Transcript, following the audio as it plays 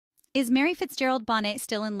Is Mary Fitzgerald Bonet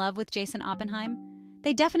still in love with Jason Oppenheim?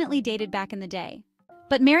 They definitely dated back in the day.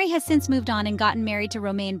 But Mary has since moved on and gotten married to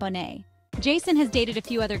Romain Bonet. Jason has dated a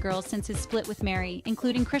few other girls since his split with Mary,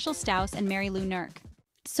 including Chrishell Stause and Mary Lou Nurk.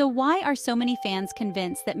 So why are so many fans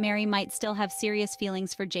convinced that Mary might still have serious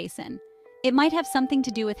feelings for Jason? It might have something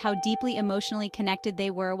to do with how deeply emotionally connected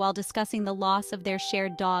they were while discussing the loss of their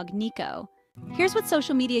shared dog, Nico. Here's what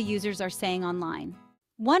social media users are saying online.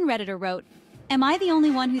 One Redditor wrote, "Am I the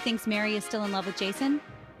only one who thinks Mary is still in love with Jason?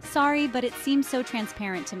 Sorry, but it seems so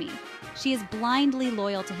transparent to me. She is blindly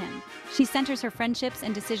loyal to him. She centers her friendships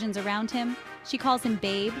and decisions around him. She calls him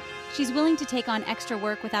babe. She's willing to take on extra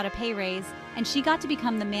work without a pay raise, and she got to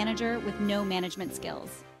become the manager with no management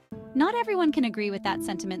skills." Not everyone can agree with that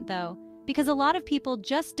sentiment, though, because a lot of people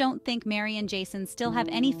just don't think Mary and Jason still have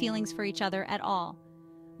any feelings for each other at all.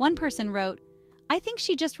 One person wrote, "I think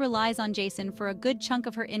she just relies on Jason for a good chunk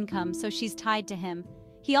of her income, so she's tied to him.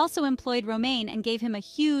 He also employed Romain and gave him a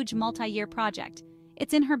huge multi-year project.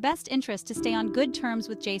 It's in her best interest to stay on good terms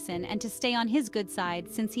with Jason and to stay on his good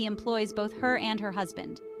side since he employs both her and her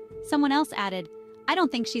husband." Someone else added, "I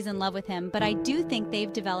don't think she's in love with him, but I do think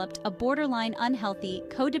they've developed a borderline unhealthy,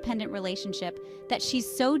 codependent relationship that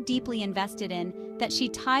she's so deeply invested in that she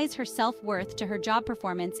ties her self-worth to her job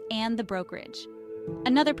performance and the brokerage."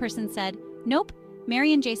 Another person said, "Nope,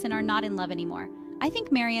 Mary and Jason are not in love anymore. I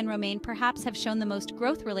think Mary and Romain perhaps have shown the most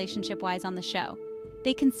growth relationship-wise on the show.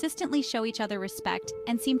 They consistently show each other respect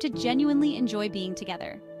and seem to genuinely enjoy being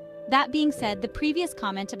together." That being said, the previous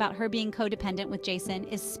comment about her being codependent with Jason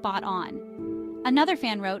is spot on. Another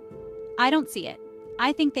fan wrote, "I don't see it.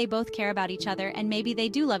 I think they both care about each other and maybe they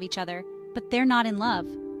do love each other, but they're not in love."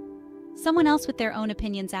 Someone else with their own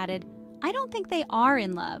opinions added, "I don't think they are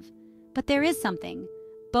in love, but there is something.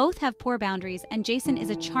 Both have poor boundaries and Jason is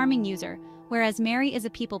a charming user, whereas Mary is a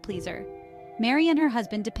people pleaser. Mary and her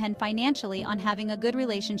husband depend financially on having a good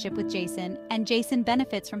relationship with Jason, and Jason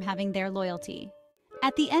benefits from having their loyalty."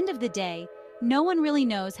 At the end of the day, no one really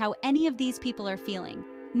knows how any of these people are feeling,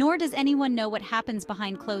 nor does anyone know what happens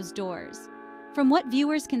behind closed doors. From what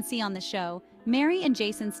viewers can see on the show, Mary and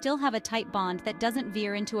Jason still have a tight bond that doesn't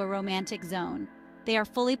veer into a romantic zone. They are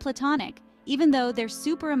fully platonic, even though they're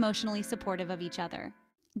super emotionally supportive of each other.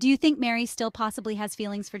 Do you think Mary still possibly has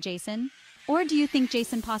feelings for Jason? Or do you think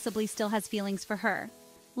Jason possibly still has feelings for her?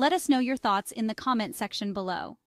 Let us know your thoughts in the comment section below.